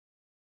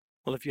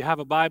Well, if you have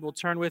a Bible,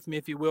 turn with me,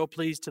 if you will,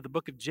 please, to the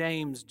book of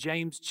James.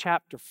 James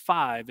chapter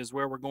 5 is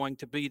where we're going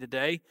to be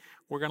today.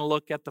 We're going to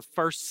look at the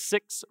first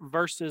 6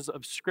 verses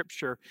of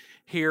Scripture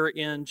here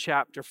in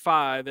chapter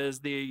 5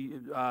 as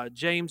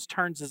James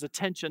turns his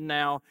attention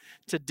now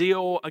to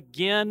deal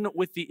again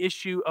with the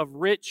issue of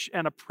rich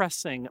and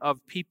oppressing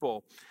of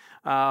people.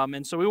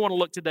 And so we want to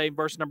look today,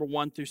 verse number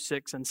 1 through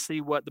 6, and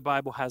see what the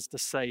Bible has to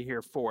say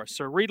here for us.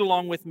 So read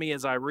along with me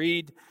as I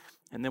read,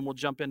 and then we'll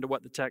jump into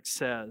what the text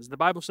says. The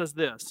Bible says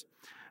this: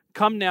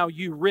 "Come now,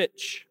 you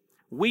rich,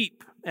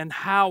 weep and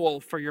howl,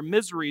 for your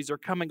miseries are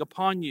coming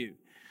upon you.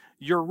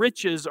 Your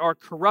riches are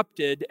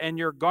corrupted, and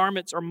your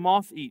garments are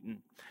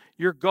moth-eaten.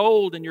 Your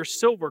gold and your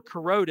silver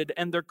corroded,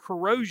 and their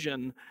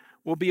corrosion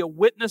will be a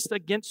witness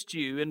against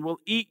you, and will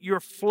eat your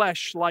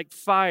flesh like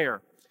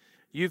fire.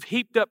 You've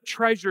heaped up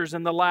treasures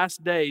in the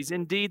last days.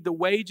 Indeed, the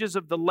wages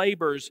of the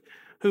laborers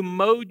who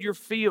mowed your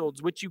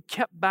fields, which you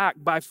kept back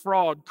by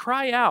fraud,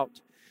 cry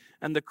out.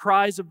 And the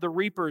cries of the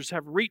reapers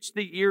have reached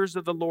the ears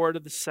of the Lord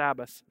of the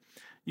Sabbath.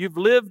 You've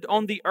lived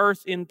on the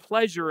earth in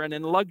pleasure and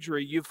in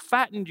luxury. You've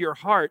fattened your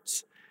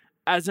hearts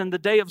as in the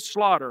day of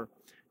slaughter.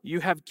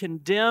 You have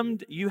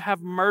condemned, you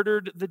have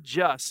murdered the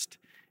just.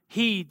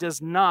 He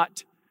does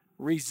not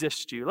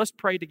resist you." Let's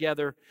pray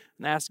together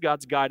and ask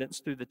God's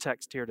guidance through the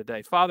text here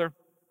today. Father,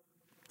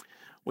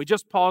 we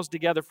just pause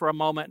together for a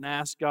moment and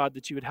ask God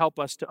that you would help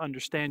us to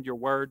understand your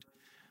word.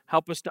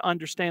 Help us to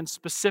understand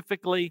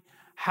specifically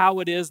how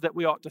it is that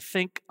we ought to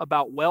think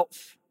about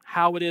wealth,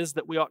 how it is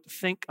that we ought to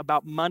think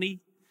about money,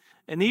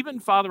 and even,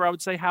 Father, I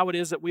would say how it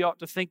is that we ought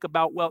to think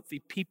about wealthy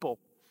people.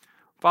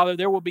 Father,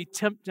 there will be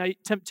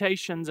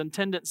temptations and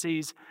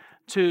tendencies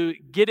to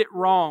get it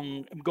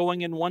wrong,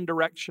 going in one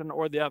direction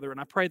or the other. And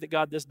I pray that,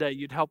 God, this day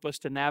you'd help us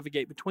to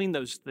navigate between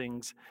those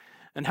things.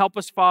 And help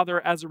us,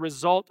 Father, as a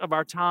result of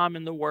our time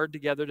in the Word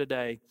together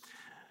today,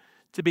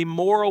 to be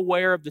more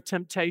aware of the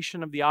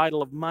temptation of the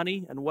idol of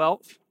money and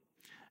wealth,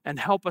 and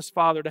help us,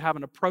 Father, to have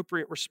an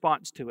appropriate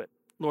response to it.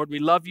 Lord, we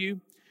love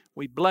you,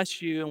 we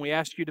bless you, and we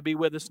ask you to be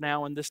with us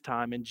now in this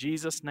time. In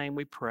Jesus' name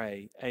we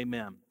pray,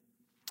 amen.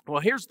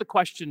 Well, here's the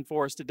question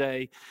for us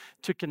today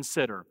to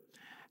consider.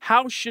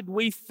 How should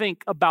we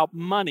think about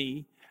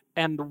money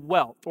and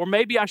wealth? Or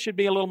maybe I should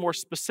be a little more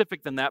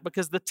specific than that,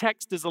 because the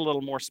text is a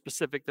little more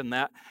specific than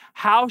that.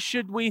 How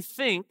should we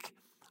think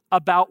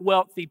about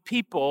wealthy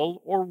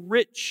people or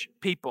rich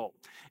people?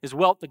 Is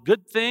wealth a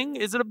good thing?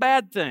 Is it a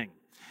bad thing?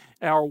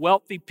 Are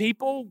wealthy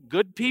people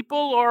good people,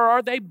 or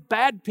are they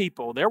bad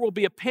people? There will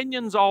be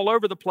opinions all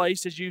over the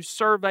place as you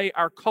survey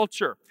our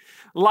culture.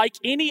 Like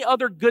any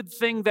other good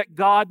thing that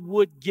God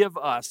would give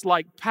us,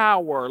 like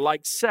power,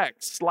 like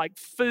sex, like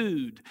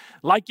food,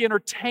 like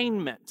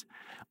entertainment,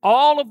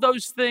 all of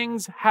those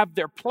things have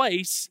their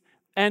place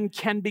and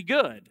can be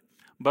good.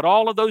 But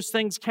all of those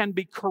things can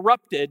be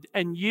corrupted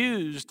and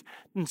used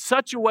in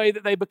such a way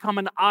that they become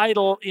an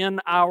idol in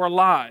our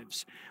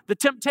lives. The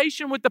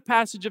temptation with the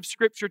passage of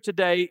Scripture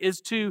today is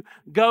to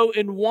go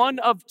in one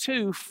of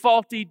two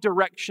faulty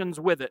directions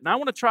with it. And I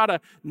want to try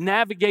to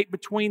navigate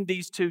between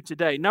these two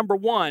today. Number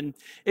one,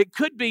 it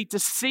could be to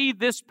see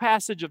this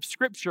passage of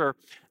Scripture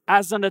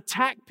as an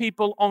attack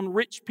on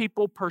rich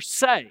people per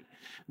se.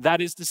 That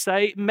is to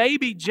say,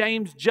 maybe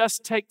James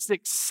just takes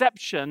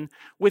exception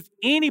with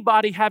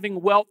anybody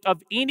having wealth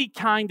of any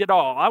kind at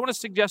all. I want to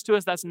suggest to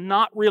us that's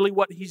not really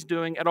what he's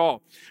doing at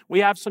all. We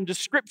have some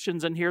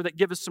descriptions in here that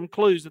give us some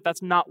clues that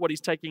that's not what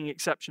he's taking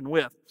exception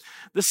with.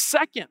 The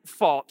second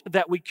fault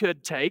that we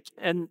could take,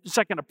 and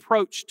second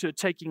approach to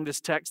taking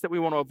this text that we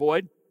want to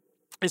avoid,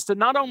 is to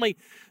not only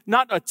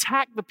not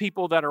attack the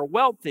people that are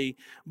wealthy,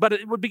 but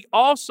it would be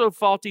also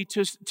faulty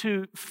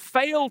to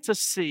fail to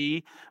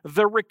see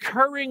the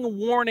recurring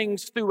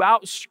warnings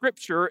throughout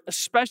Scripture,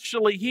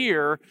 especially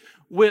here,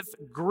 with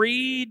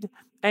greed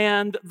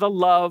and the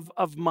love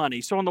of money.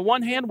 So on the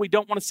one hand, we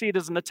don't want to see it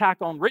as an attack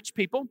on rich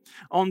people.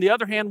 On the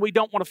other hand, we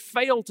don't want to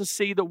fail to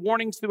see the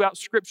warnings throughout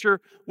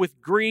Scripture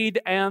with greed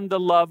and the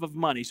love of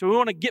money. So we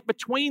want to get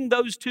between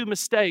those two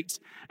mistakes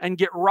and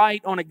get right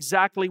on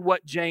exactly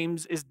what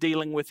James is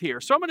dealing with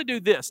here. So I'm going to do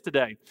this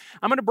today.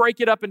 I'm going to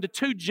break it up into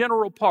two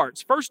general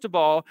parts. First of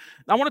all,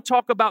 I want to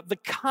talk about the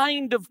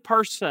kind of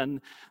person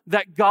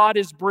that God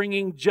is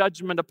bringing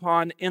judgment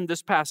upon in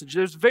this passage.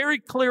 There's very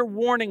clear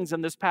warnings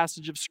in this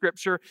passage of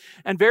Scripture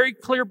and very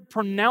clear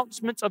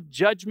pronouncements of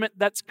judgment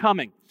that's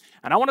coming.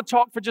 And I want to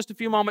talk for just a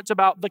few moments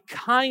about the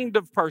kind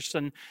of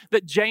person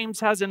that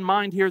James has in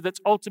mind here that's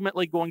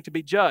ultimately going to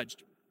be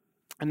judged.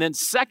 And then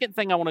second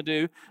thing I want to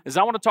do is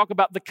I want to talk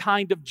about the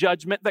kind of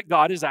judgment that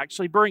God is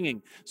actually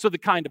bringing. So the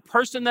kind of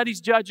person that he's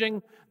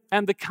judging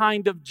and the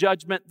kind of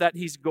judgment that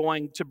he's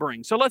going to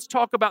bring. So let's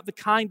talk about the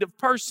kind of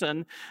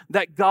person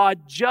that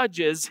God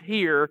judges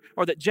here,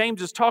 or that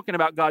James is talking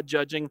about God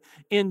judging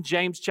in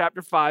James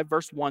chapter 5,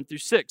 verse 1 through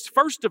 6.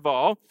 First of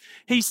all,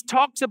 he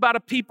talks about a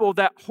people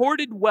that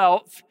hoarded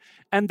wealth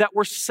and that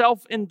we're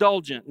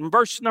self-indulgent. In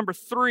verse number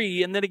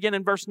 3, and then again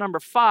in verse number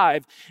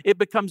 5, it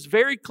becomes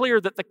very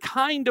clear that the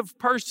kind of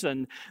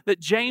person that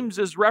James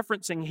is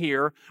referencing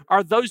here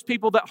are those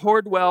people that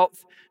hoard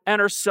wealth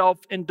and are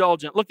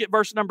self-indulgent. Look at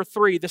verse number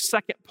 3, the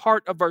second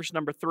part of verse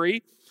number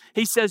 3.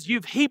 He says,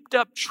 you've heaped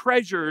up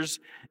treasures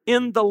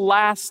in the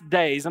last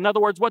days. In other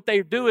words, what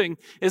they're doing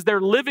is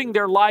they're living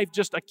their life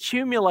just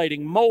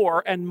accumulating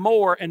more and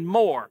more and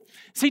more.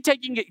 Is he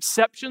taking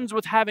exceptions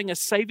with having a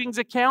savings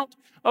account?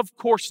 Of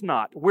course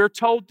not. We're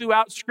told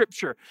throughout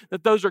Scripture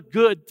that those are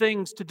good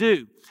things to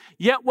do.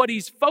 Yet what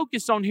he's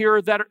focused on here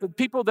are that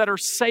people that are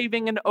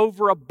saving in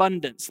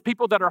overabundance,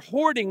 people that are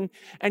hoarding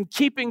and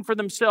keeping for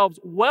themselves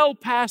well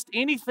past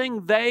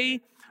anything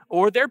they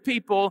or their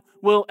people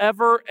will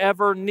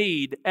ever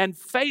need, and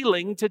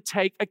failing to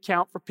take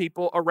account for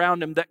people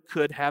around them that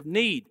could have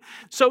need.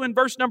 So in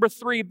verse number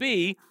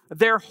 3b,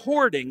 they're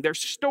hoarding, they're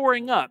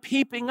storing up,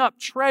 heaping up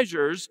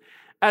treasures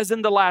as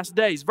in the last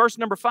days. Verse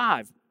number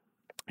 5.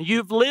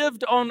 You've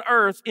lived on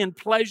earth in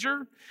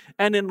pleasure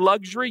and in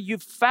luxury.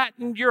 You've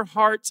fattened your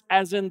hearts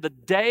as in the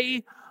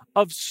day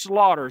of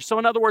slaughter. So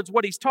in other words,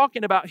 what he's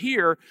talking about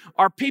here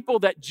are people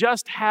that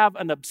just have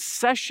an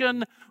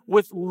obsession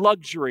with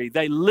luxury.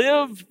 They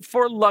live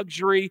for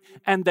luxury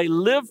and they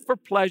live for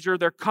pleasure.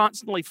 They're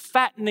constantly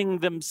fattening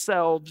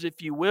themselves,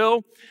 if you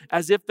will,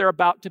 as if they're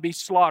about to be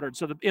slaughtered.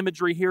 So the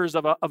imagery here is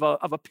of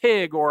a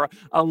pig or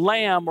a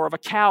lamb or of a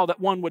cow that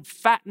one would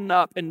fatten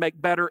up and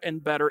make better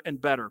and better and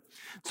better.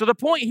 So the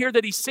point here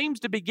that he seems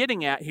to be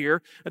getting at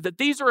here, that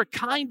these are a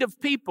kind of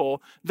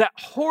people that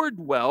hoard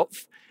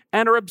wealth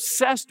and are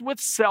obsessed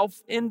with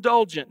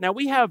self-indulgent. Now,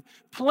 we have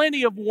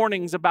plenty of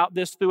warnings about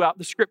this throughout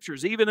the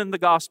Scriptures, even in the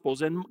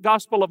Gospels. In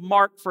Gospel of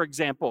Mark, for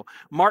example,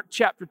 Mark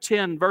chapter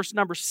 10, verse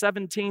number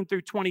 17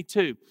 through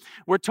 22,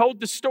 we're told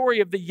the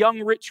story of the young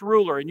rich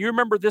ruler. And you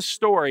remember this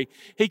story.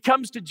 He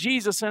comes to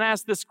Jesus and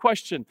asks this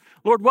question,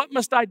 Lord, what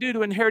must I do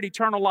to inherit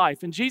eternal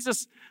life? And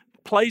Jesus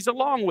plays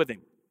along with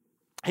him.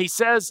 He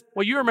says,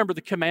 well, you remember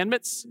the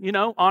commandments,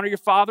 honor your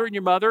father and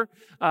your mother,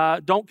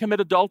 don't commit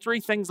adultery,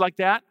 things like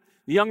that.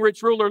 The young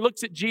rich ruler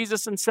looks at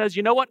Jesus and says,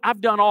 you know what? I've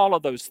done all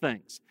of those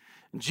things.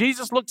 And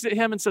Jesus looks at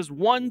him and says,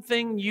 one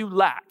thing you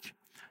lack.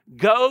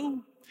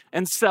 Go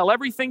and sell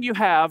everything you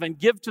have and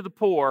give to the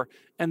poor,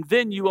 and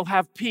then you will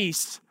have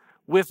peace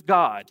with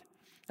God.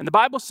 And the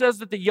Bible says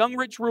that the young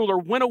rich ruler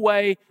went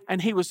away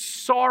and he was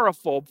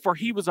sorrowful, for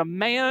he was a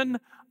man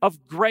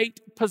of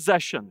great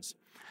possessions.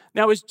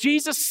 Now, is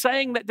Jesus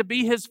saying that to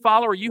be his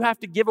follower, you have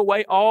to give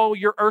away all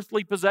your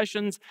earthly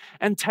possessions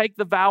and take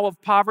the vow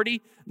of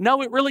poverty?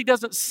 No, it really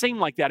doesn't seem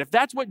like that. If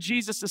that's what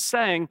Jesus is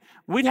saying,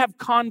 we'd have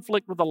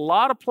conflict with a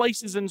lot of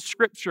places in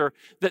Scripture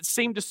that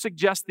seem to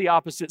suggest the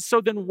opposite.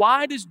 So then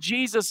why does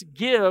Jesus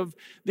give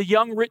the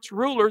young rich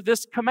ruler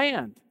this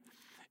command?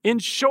 In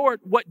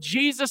short, what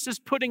Jesus is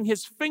putting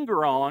his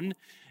finger on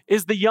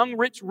is the young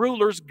rich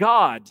ruler's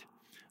God.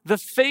 The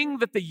thing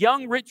that the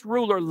young rich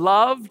ruler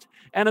loved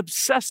and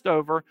obsessed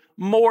over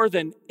more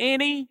than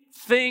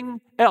anything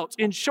else.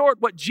 In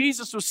short, what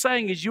Jesus was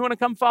saying is, you want to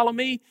come follow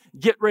me?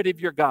 Get rid of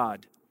your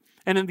God.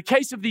 And in the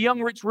case of the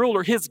young rich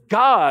ruler, his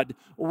God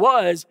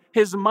was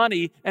his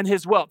money and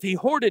his wealth. He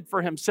hoarded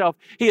for himself.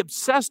 He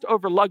obsessed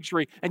over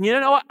luxury. And you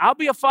know what? I'll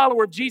be a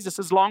follower of Jesus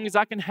as long as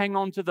I can hang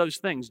on to those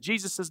things.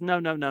 Jesus says, no.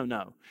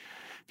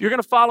 If you're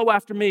going to follow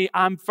after me,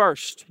 I'm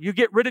first. You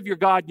get rid of your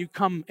God, you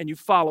come and you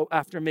follow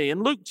after me.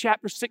 In Luke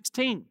chapter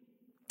 16,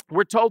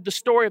 we're told the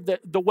story of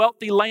the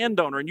wealthy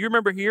landowner. And you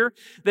remember here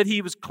that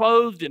he was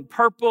clothed in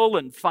purple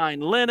and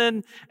fine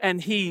linen,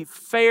 and he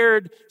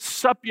fared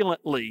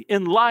supulently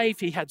in life.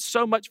 He had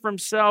so much for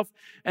himself.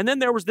 And then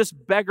there was this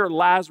beggar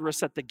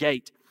Lazarus at the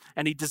gate,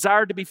 and he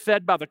desired to be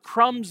fed by the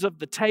crumbs of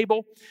the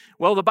table.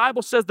 Well, the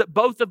Bible says that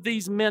both of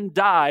these men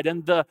died,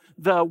 and the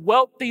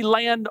wealthy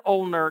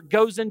landowner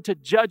goes into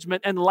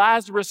judgment, and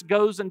Lazarus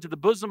goes into the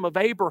bosom of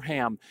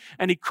Abraham,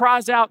 and he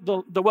cries out,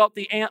 the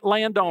wealthy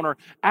landowner,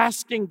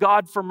 asking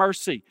God for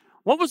mercy.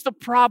 What was the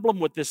problem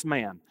with this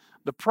man?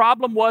 The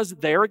problem was,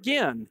 there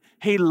again,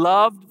 he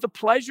loved the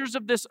pleasures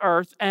of this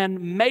earth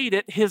and made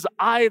it his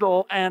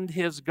idol and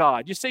his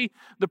God. You see,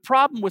 the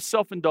problem with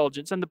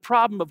self-indulgence and the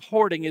problem of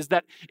hoarding is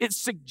that it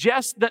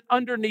suggests that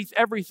underneath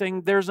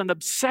everything, there's an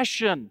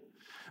obsession,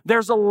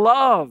 there's a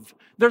love,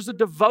 there's a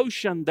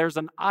devotion, there's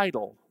an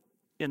idol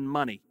in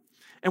money.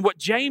 And what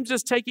James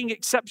is taking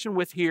exception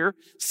with here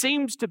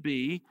seems to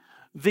be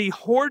the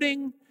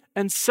hoarding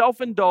and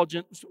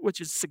self-indulgence, which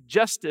is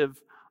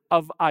suggestive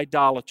of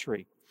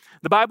idolatry.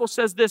 The Bible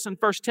says this in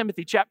 1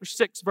 Timothy chapter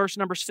 6, verse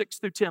number 6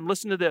 through 10.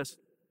 Listen to this.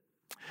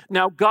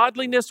 Now,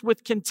 godliness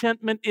with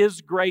contentment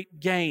is great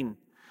gain.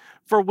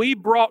 For we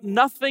brought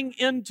nothing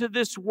into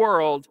this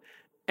world,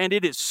 and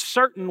it is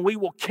certain we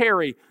will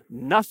carry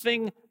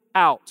nothing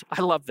out.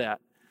 I love that.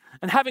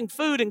 And having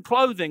food and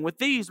clothing, with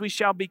these we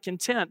shall be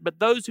content. But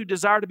those who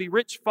desire to be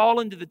rich fall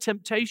into the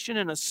temptation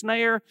and a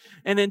snare,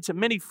 and into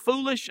many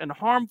foolish and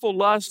harmful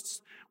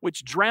lusts,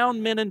 which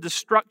drown men in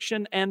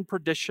destruction and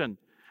perdition.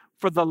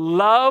 For the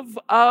love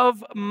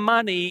of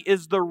money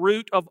is the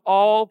root of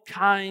all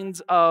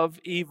kinds of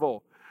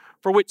evil.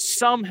 for which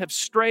some have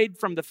strayed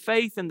from the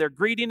faith in their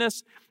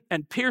greediness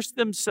and pierced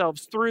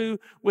themselves through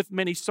with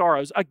many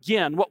sorrows.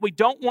 Again, what we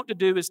don't want to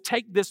do is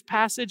take this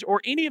passage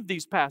or any of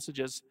these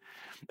passages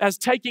as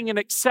taking an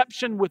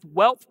exception with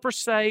wealth per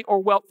se or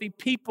wealthy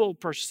people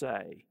per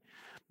se.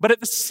 But at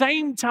the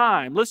same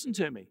time, listen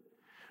to me,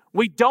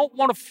 we don't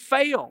want to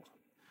fail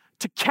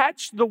to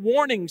catch the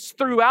warnings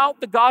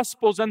throughout the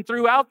Gospels and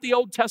throughout the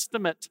Old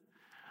Testament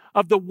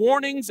of the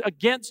warnings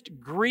against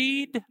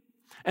greed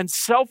and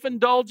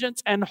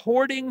self-indulgence and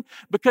hoarding,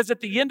 because at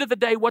the end of the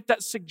day, what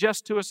that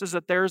suggests to us is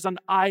that there's an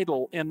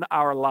idol in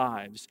our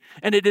lives.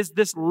 And it is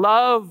this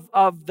love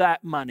of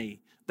that money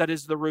that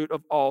is the root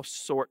of all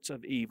sorts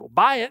of evil.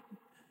 By it,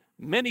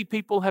 many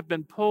people have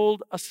been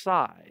pulled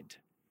aside.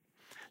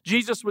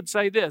 Jesus would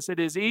say this: it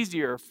is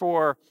easier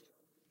for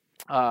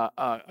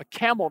a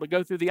camel to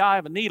go through the eye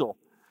of a needle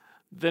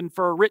than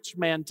for a rich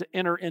man to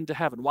enter into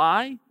heaven.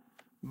 Why?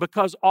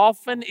 Because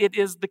often it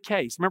is the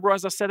case. Remember,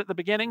 as I said at the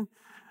beginning,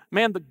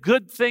 man, the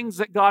good things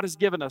that God has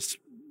given us,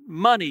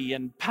 money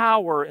and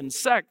power and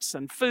sex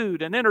and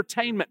food and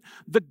entertainment,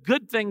 the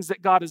good things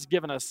that God has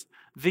given us,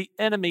 the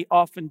enemy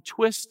often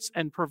twists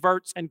and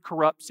perverts and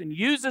corrupts and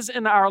uses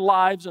in our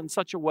lives in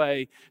such a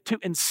way to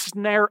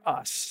ensnare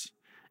us.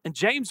 And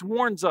James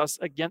warns us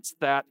against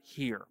that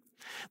here.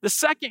 The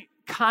second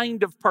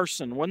kind of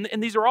person,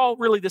 and these are all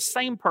really the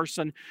same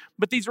person,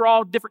 but these are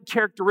all different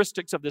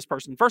characteristics of this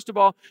person. First of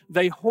all,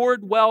 they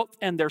hoard wealth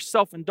and they're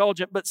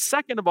self-indulgent. But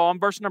second of all, in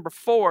verse number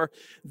 4,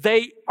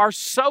 they are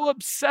so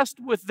obsessed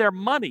with their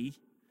money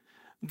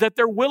that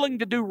they're willing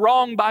to do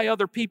wrong by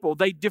other people.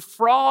 They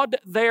defraud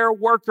their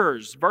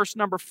workers. Verse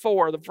number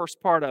 4, the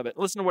first part of it.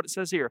 Listen to what it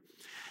says here.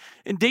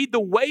 Indeed, the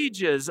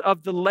wages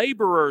of the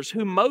laborers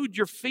who mowed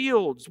your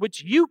fields,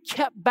 which you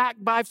kept back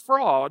by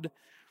fraud,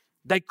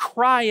 they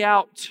cry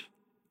out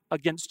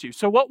against you.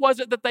 So what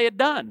was it that they had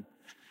done?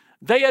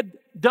 They had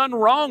done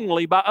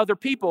wrongly by other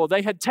people.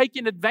 They had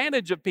taken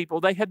advantage of people.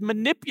 They had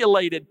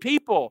manipulated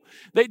people.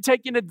 They'd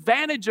taken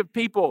advantage of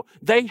people.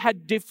 They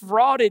had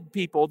defrauded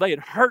people. They had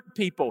hurt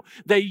people.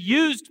 They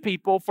used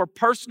people for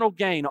personal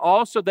gain.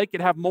 Also, they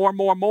could have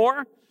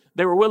more.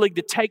 They were willing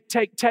to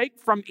take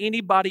from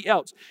anybody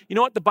else. You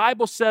know what? The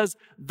Bible says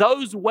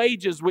those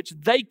wages which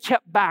they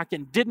kept back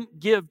and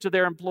didn't give to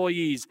their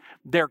employees,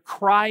 they're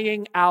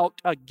crying out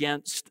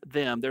against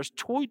them. There's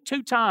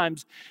two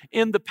times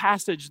in the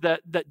passage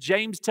that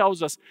James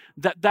tells us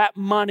that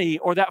money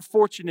or that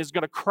fortune is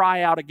going to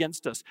cry out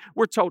against us.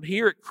 We're told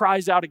here it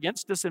cries out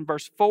against us in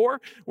verse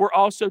 4. We're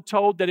also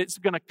told that it's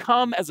going to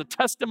come as a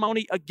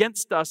testimony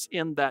against us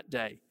in that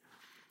day.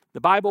 The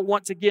Bible,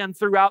 once again,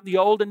 throughout the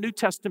Old and New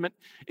Testament,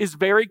 is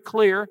very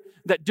clear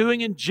that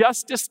doing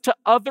injustice to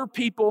other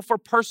people for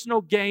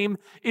personal gain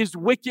is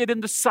wicked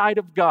in the sight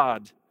of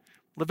God.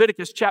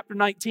 Leviticus chapter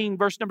 19,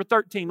 verse number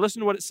 13.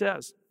 Listen to what it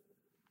says.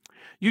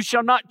 You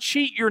shall not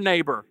cheat your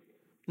neighbor,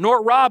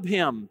 nor rob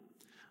him.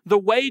 The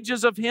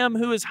wages of him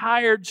who is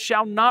hired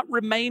shall not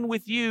remain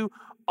with you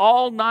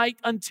all night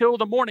until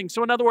the morning.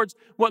 So in other words,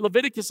 what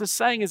Leviticus is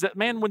saying is that,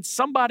 man, when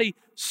somebody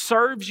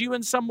serves you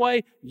in some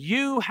way,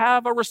 you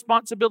have a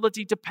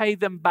responsibility to pay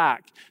them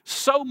back.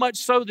 So much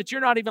so that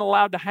you're not even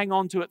allowed to hang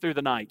on to it through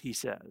the night, he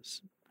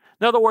says.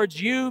 In other words,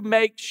 you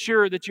make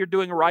sure that you're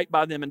doing right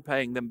by them and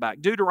paying them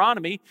back.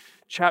 Deuteronomy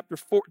chapter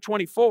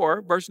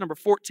 24, verse number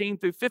 14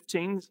 through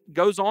 15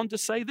 goes on to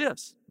say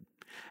this.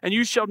 And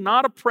you shall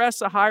not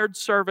oppress a hired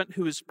servant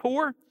who is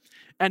poor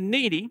and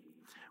needy,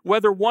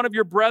 whether one of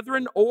your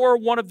brethren or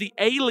one of the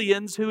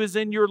aliens who is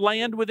in your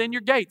land within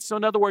your gates. So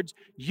in other words,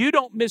 you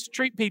don't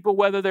mistreat people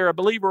whether they're a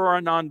believer or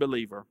a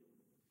non-believer.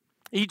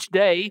 Each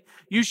day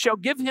you shall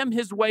give him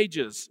his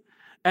wages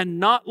and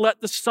not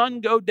let the sun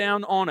go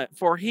down on it.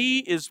 For he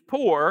is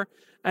poor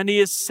and he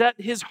has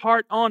set his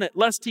heart on it,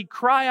 lest he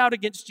cry out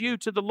against you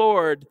to the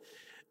Lord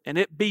and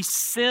it be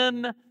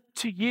sin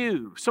to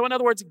you. So in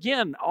other words,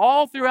 again,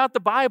 all throughout the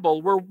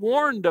Bible, we're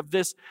warned of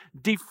this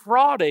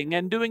defrauding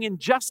and doing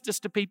injustice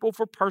to people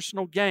for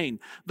personal gain.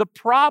 The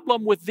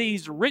problem with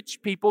these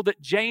rich people that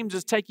James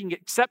is taking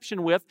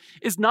exception with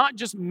is not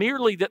just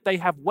merely that they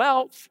have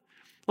wealth.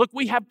 Look,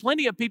 we have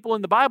plenty of people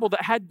in the Bible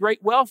that had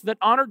great wealth that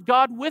honored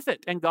God with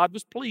it, and God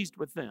was pleased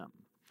with them.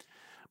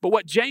 But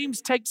what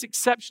James takes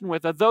exception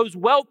with are those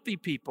wealthy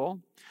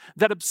people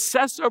that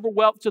obsess over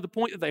wealth to the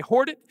point that they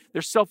hoard it,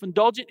 they're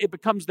self-indulgent, it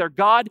becomes their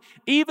God,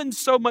 even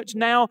so much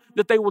now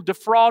that they will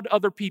defraud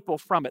other people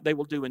from it. They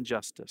will do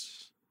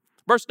injustice.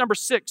 Verse number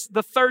 6,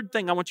 the third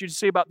thing I want you to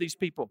see about these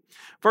people.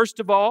 First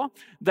of all,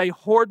 they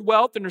hoard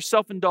wealth and are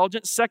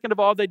self-indulgent. Second of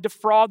all, they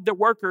defraud their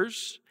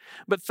workers.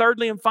 But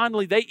thirdly and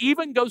finally, they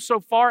even go so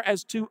far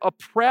as to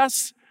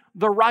oppress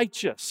the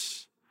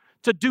righteous,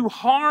 to do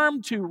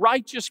harm to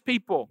righteous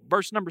people.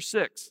 Verse number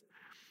 6,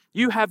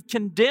 you have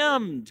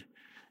condemned,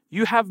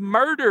 you have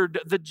murdered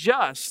the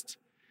just.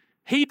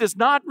 He does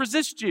not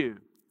resist you.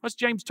 What's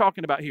James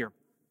talking about here?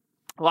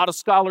 A lot of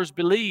scholars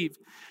believe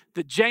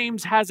that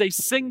James has a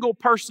single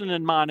person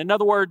in mind. In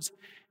other words,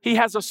 he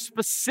has a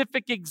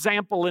specific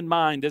example in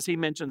mind as he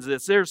mentions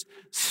this. There's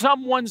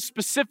someone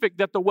specific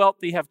that the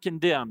wealthy have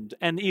condemned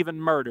and even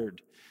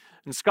murdered.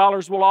 And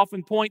scholars will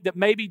often point that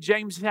maybe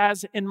James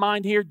has in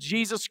mind here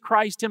Jesus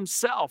Christ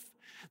himself.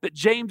 That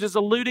James is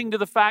alluding to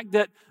the fact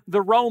that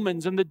the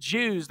Romans and the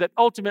Jews, that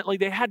ultimately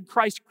they had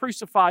Christ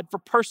crucified for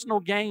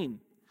personal gain.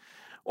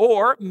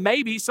 Or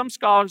maybe some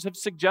scholars have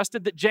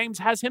suggested that James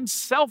has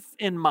himself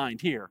in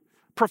mind here,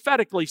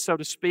 prophetically, so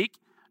to speak.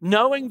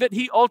 Knowing that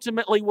he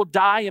ultimately will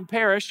die and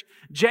perish,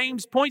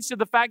 James points to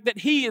the fact that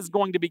he is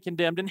going to be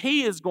condemned and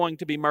he is going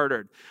to be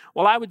murdered.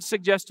 Well, I would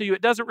suggest to you,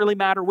 it doesn't really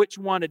matter which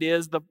one it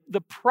is.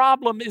 The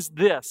problem is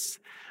this,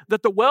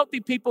 that the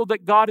wealthy people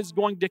that God is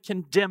going to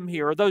condemn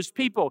here are those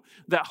people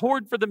that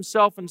hoard for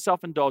themselves and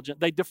self-indulgent.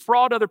 They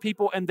defraud other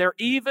people, and they're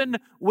even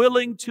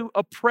willing to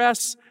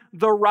oppress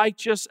the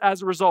righteous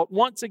as a result.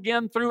 Once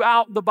again,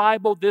 throughout the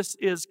Bible, this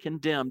is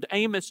condemned.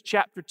 Amos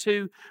chapter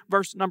 2,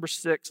 verse number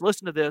 6.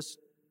 Listen to this.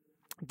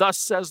 Thus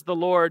says the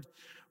Lord,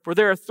 for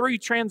there are 3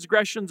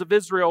 transgressions of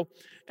Israel,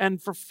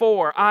 and for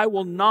 4 I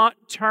will not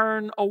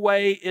turn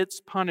away its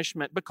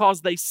punishment,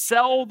 because they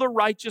sell the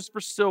righteous for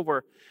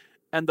silver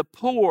and the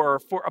poor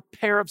for a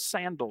pair of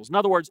sandals. In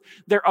other words,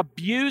 they're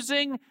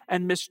abusing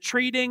and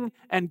mistreating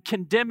and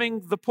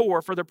condemning the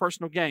poor for their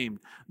personal gain.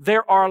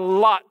 There are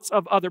lots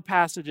of other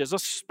passages,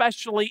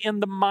 especially in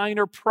the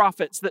minor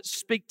prophets, that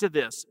speak to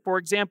this. For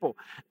example,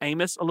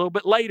 Amos a little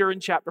bit later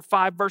in chapter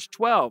 5, verse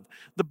 12.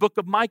 The book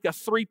of Micah,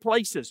 3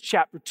 places.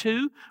 Chapter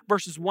 2,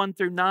 verses 1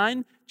 through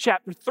 9.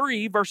 Chapter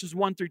 3, verses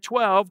 1 through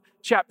 12.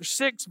 Chapter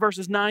 6,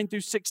 verses 9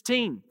 through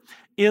 16.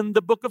 In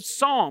the book of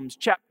Psalms,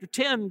 chapter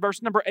 10,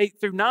 verse number 8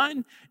 through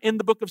 9. In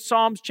the book of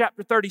Psalms,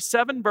 chapter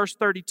 37, verse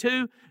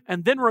 32.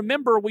 And then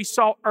remember, we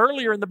saw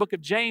earlier in the book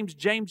of James,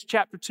 James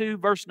chapter 2,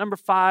 verse number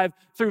 5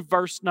 through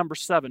verse number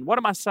 7. What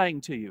am I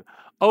saying to you?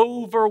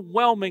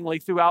 Overwhelmingly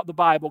throughout the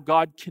Bible,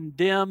 God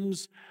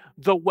condemns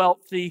the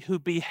wealthy who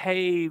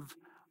behave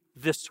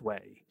this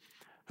way,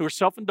 who are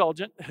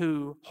self-indulgent,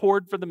 who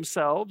hoard for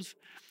themselves,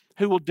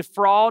 who will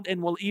defraud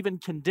and will even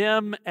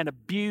condemn and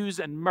abuse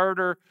and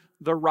murder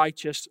the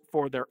righteous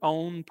for their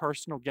own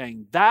personal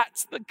gain.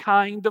 That's the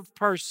kind of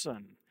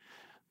person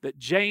that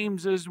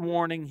James is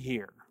warning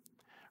here.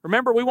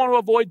 Remember, we want to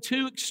avoid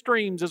 2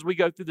 extremes as we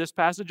go through this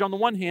passage. On the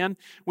one hand,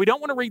 we don't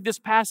want to read this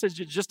passage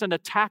as just an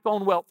attack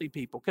on wealthy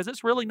people, because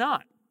it's really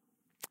not.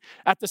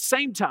 At the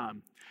same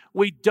time,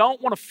 we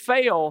don't want to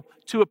fail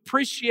to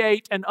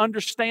appreciate and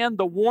understand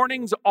the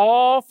warnings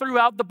all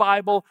throughout the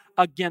Bible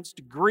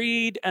against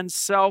greed and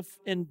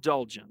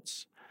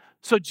self-indulgence.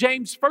 So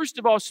James, first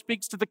of all,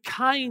 speaks to the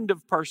kind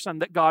of person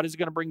that God is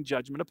going to bring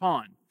judgment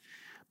upon.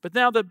 But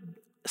now the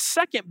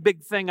second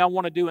big thing I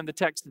want to do in the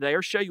text today,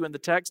 or show you in the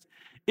text,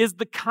 is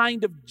the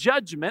kind of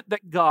judgment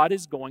that God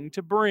is going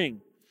to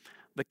bring.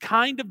 The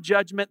kind of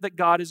judgment that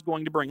God is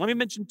going to bring. Let me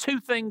mention 2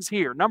 things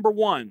here. Number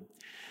 1,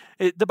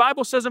 the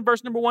Bible says in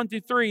verse number 1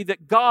 through 3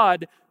 that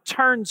God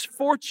turns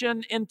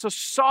fortune into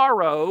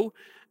sorrow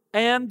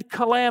and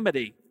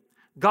calamity.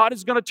 God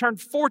is going to turn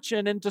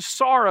fortune into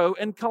sorrow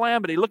and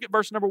calamity. Look at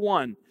verse number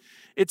 1.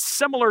 It's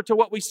similar to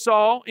what we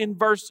saw in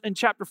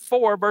chapter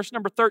 4, verse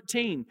number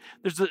 13.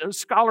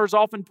 Scholars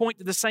often point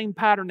to the same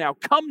pattern now.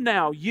 Come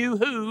now, you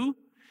who,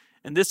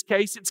 in this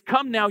case, it's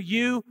come now,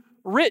 you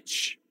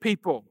rich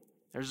people.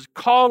 There's a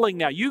calling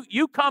now.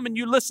 You come and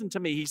you listen to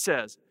me, he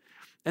says.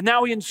 And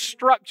now he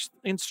instructs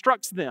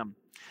them.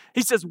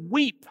 He says,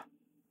 weep,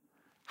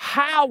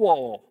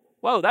 howl.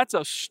 Whoa, that's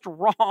a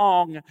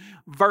strong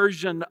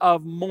version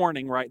of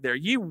mourning right there.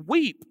 You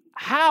weep,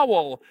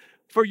 howl,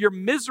 for your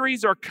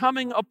miseries are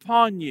coming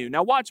upon you.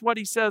 Now watch what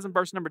he says in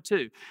verse number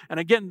 2. And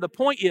again, the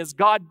point is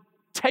God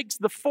takes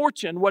the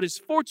fortune, what is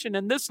fortune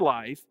in this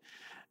life,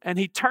 and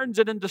he turns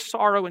it into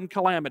sorrow and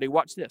calamity.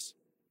 Watch this.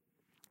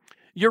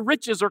 Your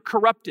riches are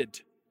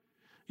corrupted.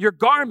 Your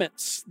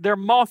garments, they're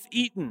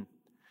moth-eaten.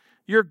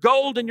 Your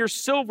gold and your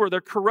silver,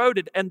 they're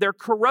corroded, and their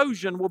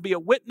corrosion will be a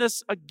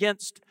witness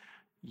against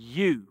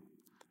you.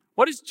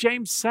 What is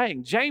James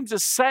saying? James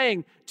is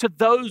saying to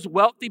those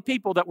wealthy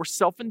people that were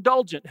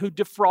self-indulgent, who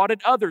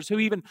defrauded others, who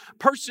even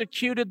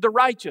persecuted the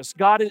righteous,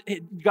 God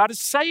is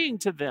saying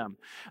to them,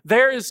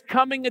 there is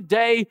coming a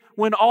day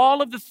when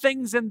all of the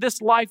things in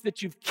this life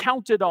that you've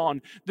counted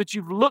on, that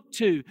you've looked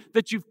to,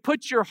 that you've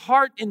put your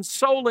heart and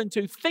soul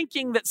into,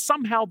 thinking that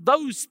somehow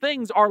those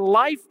things are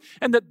life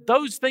and that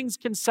those things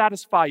can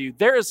satisfy you.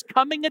 There is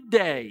coming a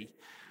day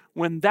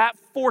when that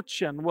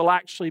fortune will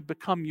actually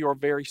become your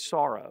very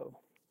sorrow.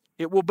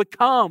 It will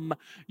become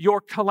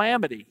your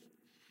calamity.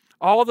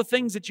 All the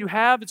things that you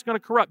have, it's going to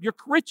corrupt. Your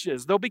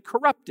riches, they'll be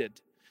corrupted.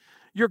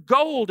 Your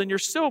gold and your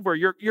silver,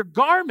 your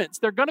garments,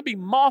 they're going to be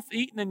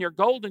moth-eaten, and your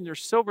gold and your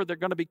silver, they're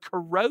going to be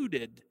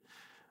corroded.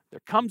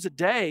 There comes a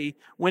day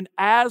when,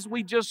 as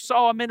we just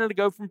saw a minute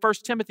ago from 1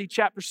 Timothy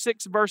chapter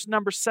 6, verse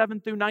number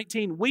 7 through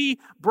 19, we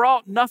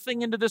brought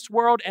nothing into this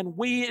world, and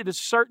we, it is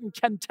certain,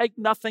 can take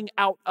nothing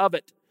out of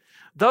it.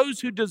 Those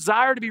who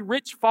desire to be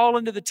rich fall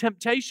into the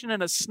temptation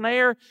and a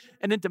snare,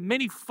 and into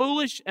many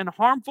foolish and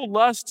harmful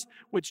lusts,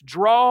 which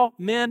draw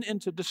men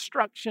into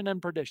destruction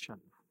and perdition.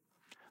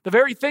 The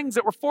very things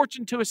that were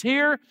fortune to us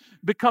here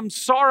become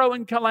sorrow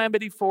and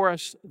calamity for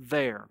us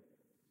there.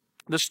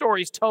 The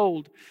story is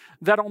told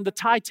that on the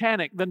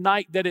Titanic, the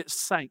night that it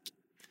sank,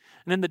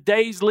 and in the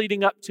days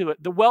leading up to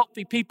it, the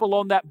wealthy people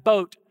on that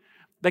boat,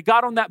 they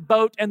got on that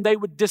boat and they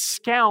would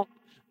discount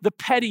the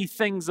petty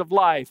things of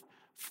life,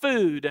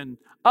 food and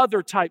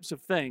other types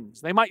of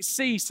things. They might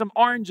see some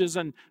oranges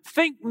and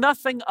think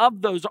nothing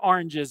of those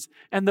oranges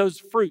and those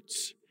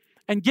fruits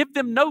and give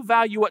them no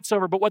value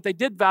whatsoever. But what they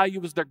did value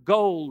was their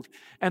gold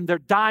and their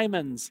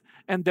diamonds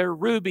and their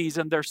rubies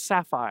and their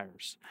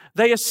sapphires.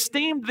 They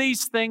esteemed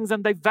these things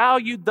and they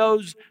valued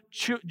those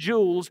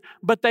jewels,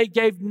 but they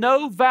gave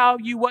no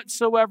value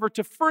whatsoever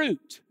to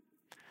fruit.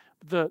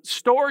 The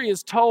story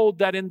is told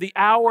that in the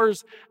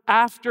hours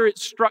after it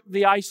struck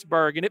the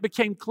iceberg and it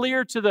became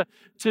clear to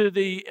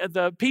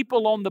the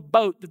people on the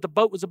boat that the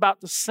boat was about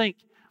to sink,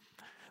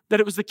 that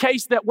it was the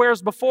case that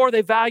whereas before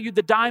they valued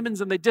the diamonds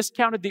and they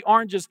discounted the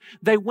oranges,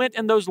 they went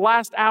in those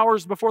last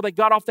hours before they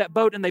got off that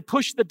boat and they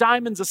pushed the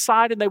diamonds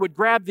aside and they would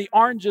grab the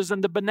oranges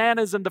and the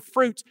bananas and the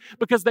fruits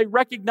because they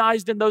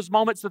recognized in those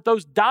moments that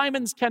those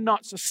diamonds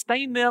cannot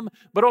sustain them,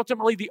 but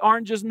ultimately the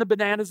oranges and the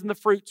bananas and the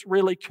fruits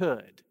really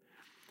could.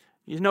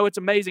 You know, it's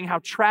amazing how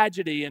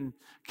tragedy and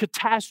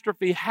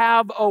catastrophe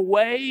have a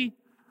way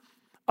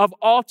of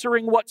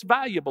altering what's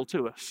valuable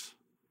to us,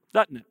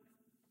 doesn't it?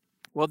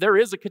 Well, there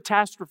is a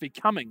catastrophe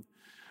coming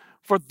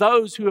for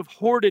those who have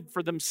hoarded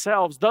for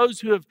themselves, those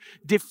who have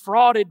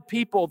defrauded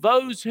people,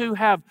 those who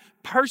have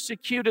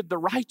persecuted the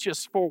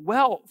righteous for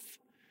wealth.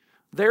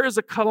 There is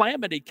a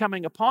calamity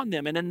coming upon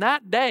them. And in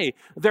that day,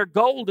 their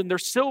gold and their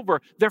silver,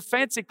 their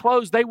fancy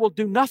clothes, they will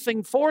do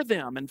nothing for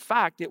them. In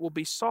fact, it will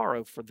be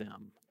sorrow for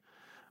them.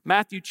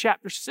 Matthew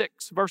chapter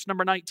 6, verse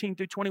number 19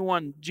 through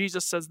 21,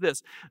 Jesus says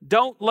this,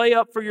 "Don't lay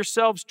up for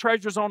yourselves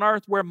treasures on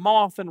earth where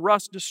moth and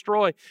rust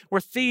destroy, where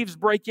thieves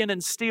break in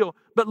and steal,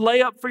 but lay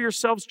up for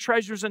yourselves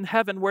treasures in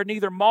heaven where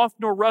neither moth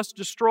nor rust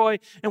destroy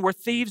and where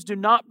thieves do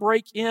not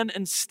break in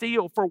and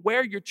steal. For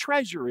where your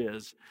treasure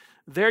is,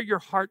 there your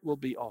heart will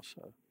be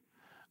also."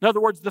 In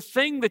other words, the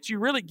thing that you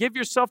really give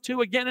yourself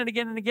to again and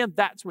again and again,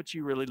 that's what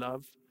you really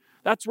love.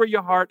 That's where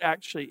your heart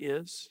actually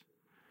is.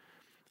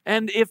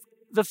 And if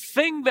the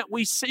thing that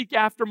we seek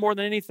after more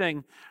than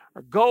anything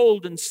are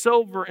gold and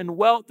silver and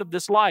wealth of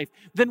this life,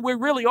 then we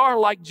really are,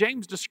 like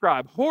James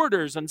described,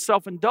 hoarders and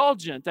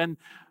self-indulgent and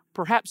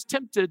perhaps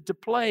tempted to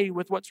play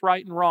with what's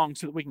right and wrong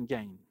so that we can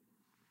gain.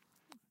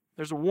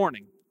 There's a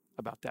warning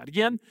about that.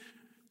 Again,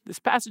 this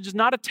passage is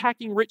not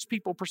attacking rich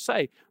people per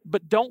se,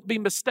 but don't be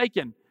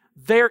mistaken.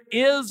 There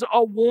is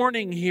a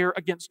warning here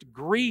against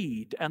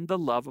greed and the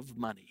love of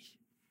money.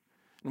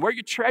 And where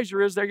your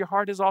treasure is, there your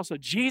heart is also.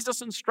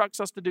 Jesus instructs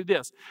us to do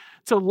this,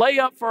 to lay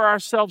up for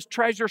ourselves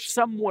treasure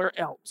somewhere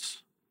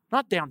else.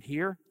 Not down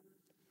here,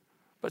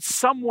 but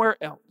somewhere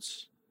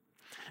else.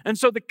 And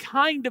so the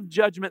kind of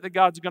judgment that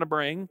God's going to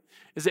bring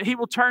is that He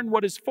will turn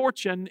what is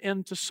fortune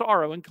into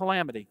sorrow and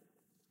calamity.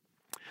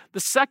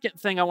 The second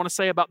thing I want to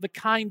say about the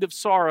kind of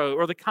sorrow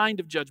or the kind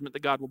of judgment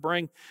that God will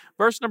bring,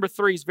 verse number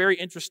 3 is very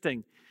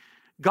interesting.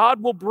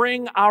 God will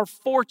bring our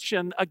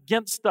fortune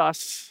against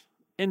us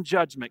in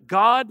judgment.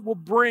 God will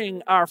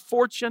bring our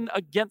fortune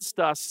against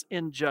us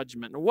in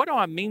judgment. What do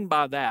I mean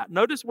by that?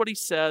 Notice what He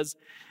says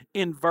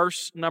in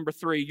verse number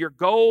 3. Your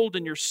gold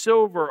and your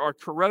silver are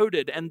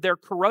corroded, and their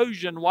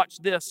corrosion, watch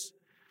this,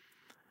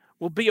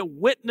 will be a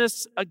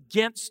witness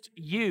against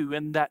you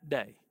in that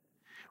day.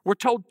 We're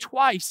told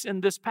twice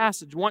in this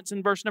passage, once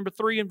in verse number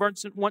 3 and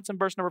once in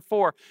verse number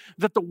 4,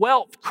 that the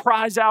wealth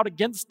cries out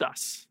against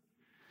us.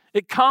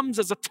 It comes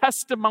as a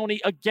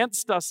testimony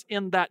against us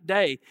in that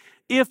day,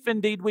 if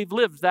indeed we've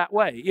lived that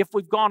way, if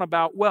we've gone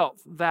about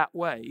wealth that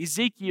way.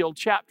 Ezekiel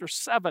chapter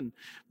 7,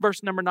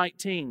 verse number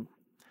 19.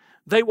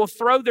 They will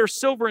throw their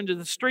silver into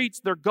the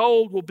streets. Their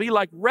gold will be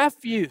like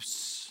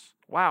refuse.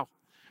 Wow.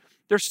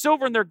 Their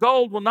silver and their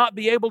gold will not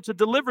be able to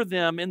deliver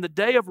them in the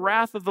day of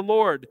wrath of the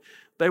Lord.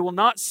 They will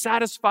not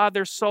satisfy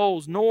their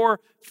souls, nor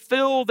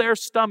fill their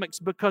stomachs,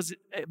 because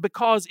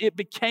it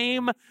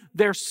became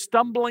their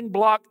stumbling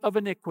block of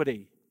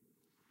iniquity.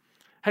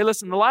 Hey,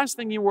 listen, the last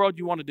thing in the world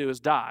you want to do is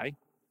die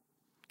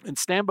and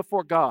stand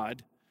before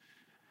God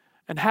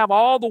and have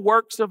all the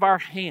works of our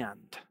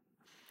hand,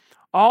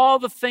 all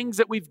the things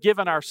that we've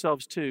given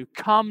ourselves to,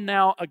 come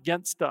now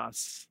against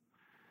us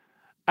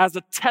as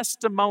a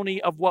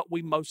testimony of what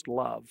we most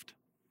loved.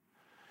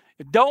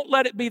 Don't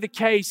let it be the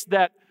case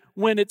that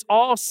when it's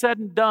all said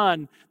and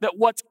done, that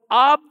what's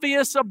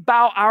obvious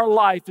about our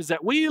life is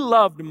that we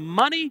loved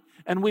money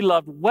and we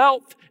loved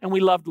wealth and we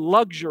loved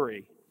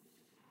luxury.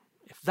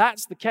 If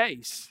that's the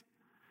case,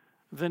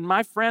 then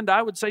my friend,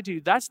 I would say to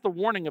you, that's the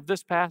warning of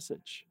this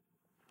passage.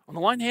 On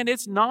the one hand,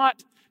 it's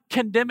not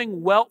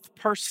condemning wealth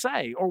per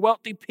se or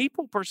wealthy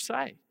people per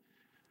se,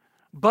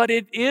 but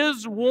it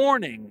is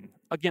warning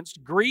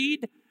against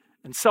greed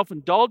and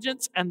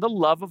self-indulgence and the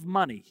love of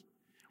money.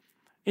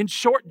 In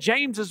short,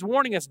 James is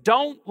warning us,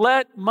 don't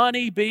let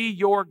money be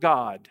your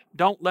God.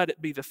 Don't let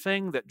it be the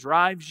thing that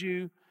drives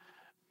you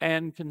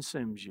and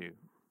consumes you.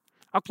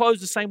 I'll close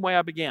the same way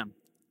I began.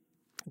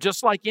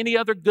 Just like any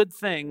other good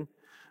thing,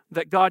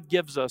 that God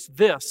gives us,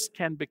 this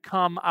can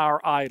become our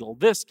idol.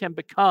 This can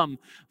become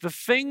the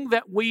thing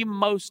that we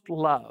most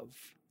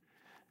love.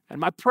 And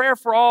my prayer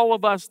for all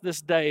of us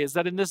this day is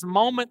that in this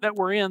moment that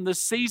we're in,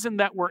 this season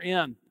that we're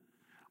in,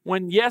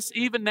 when, yes,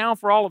 even now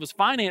for all of us,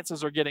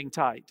 finances are getting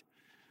tight,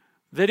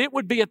 that it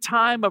would be a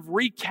time of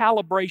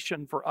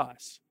recalibration for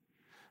us.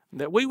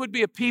 That we would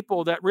be a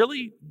people that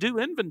really do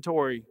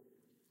inventory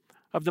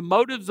of the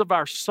motives of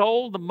our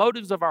soul, the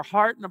motives of our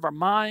heart and of our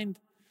mind.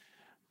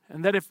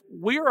 And that if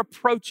we're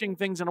approaching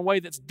things in a way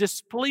that's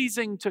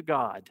displeasing to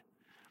God,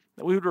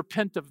 that we would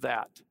repent of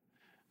that.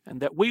 And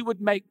that we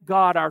would make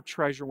God our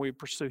treasure and we would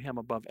pursue Him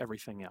above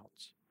everything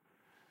else.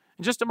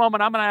 In just a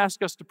moment, I'm going to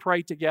ask us to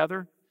pray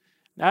together.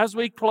 Now, as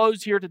we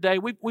close here today,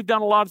 we've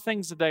done a lot of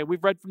things today.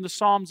 We've read from the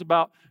Psalms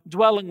about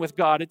dwelling with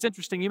God. It's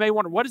interesting. You may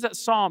wonder, what does that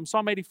Psalm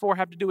 84,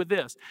 have to do with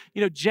this?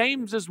 You know,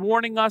 James is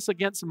warning us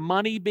against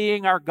money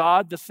being our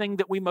God, the thing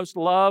that we most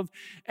love.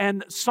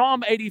 And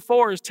Psalm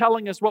 84 is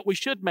telling us what we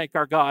should make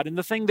our God and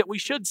the thing that we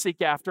should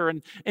seek after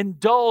and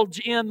indulge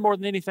in more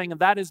than anything,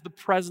 and that is the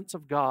presence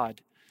of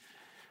God.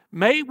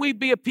 May we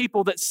be a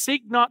people that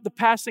seek not the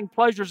passing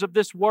pleasures of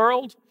this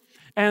world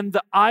and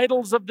the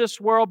idols of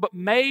this world, but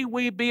may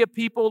we be a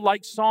people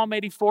like Psalm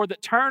 84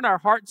 that turn our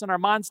hearts and our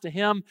minds to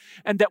Him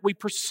and that we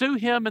pursue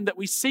Him and that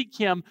we seek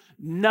Him,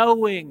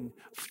 knowing,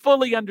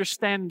 fully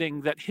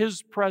understanding that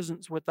His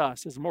presence with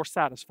us is more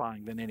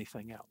satisfying than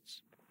anything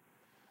else.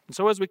 And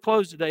so as we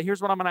close today,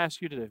 here's what I'm going to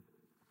ask you to do.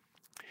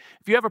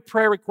 If you have a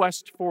prayer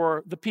request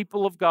for the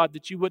people of God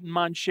that you wouldn't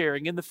mind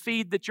sharing, in the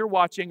feed that you're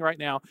watching right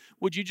now,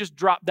 would you just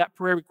drop that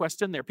prayer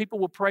request in there? People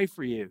will pray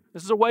for you.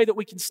 This is a way that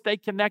we can stay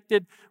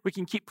connected. We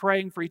can keep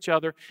praying for each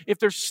other. If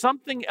there's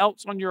something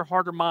else on your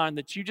heart or mind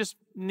that you just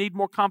need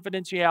more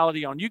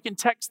confidentiality on, you can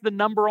text the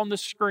number on the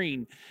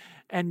screen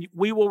and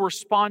we will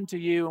respond to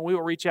you and we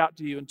will reach out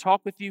to you and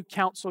talk with you,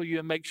 counsel you,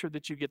 and make sure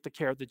that you get the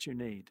care that you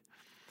need.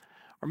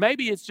 Or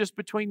maybe it's just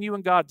between you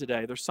and God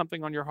today. There's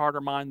something on your heart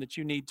or mind that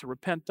you need to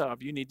repent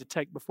of, you need to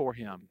take before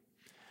Him.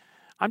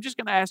 I'm just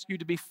going to ask you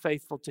to be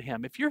faithful to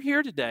Him. If you're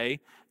here today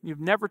and you've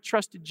never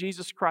trusted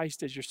Jesus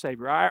Christ as your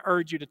Savior, I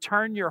urge you to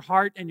turn your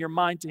heart and your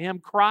mind to Him.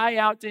 Cry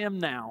out to Him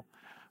now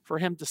for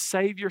Him to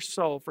save your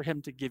soul, for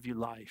Him to give you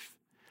life.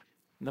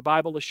 And the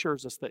Bible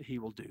assures us that He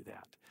will do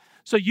that.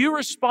 So you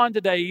respond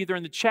today either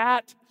in the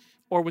chat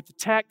or with the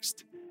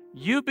text.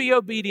 You be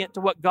obedient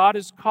to what God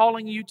is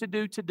calling you to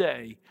do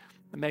today.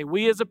 And may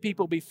we as a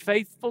people be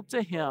faithful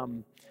to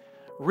Him,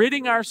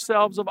 ridding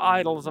ourselves of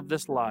idols of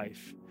this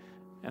life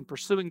and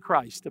pursuing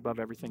Christ above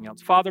everything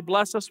else. Father,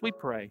 bless us, we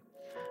pray.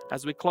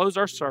 As we close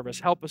our service,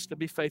 help us to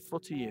be faithful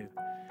to You.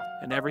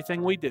 In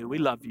everything we do, we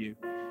love You.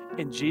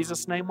 In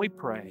Jesus' name we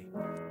pray.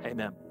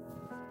 Amen.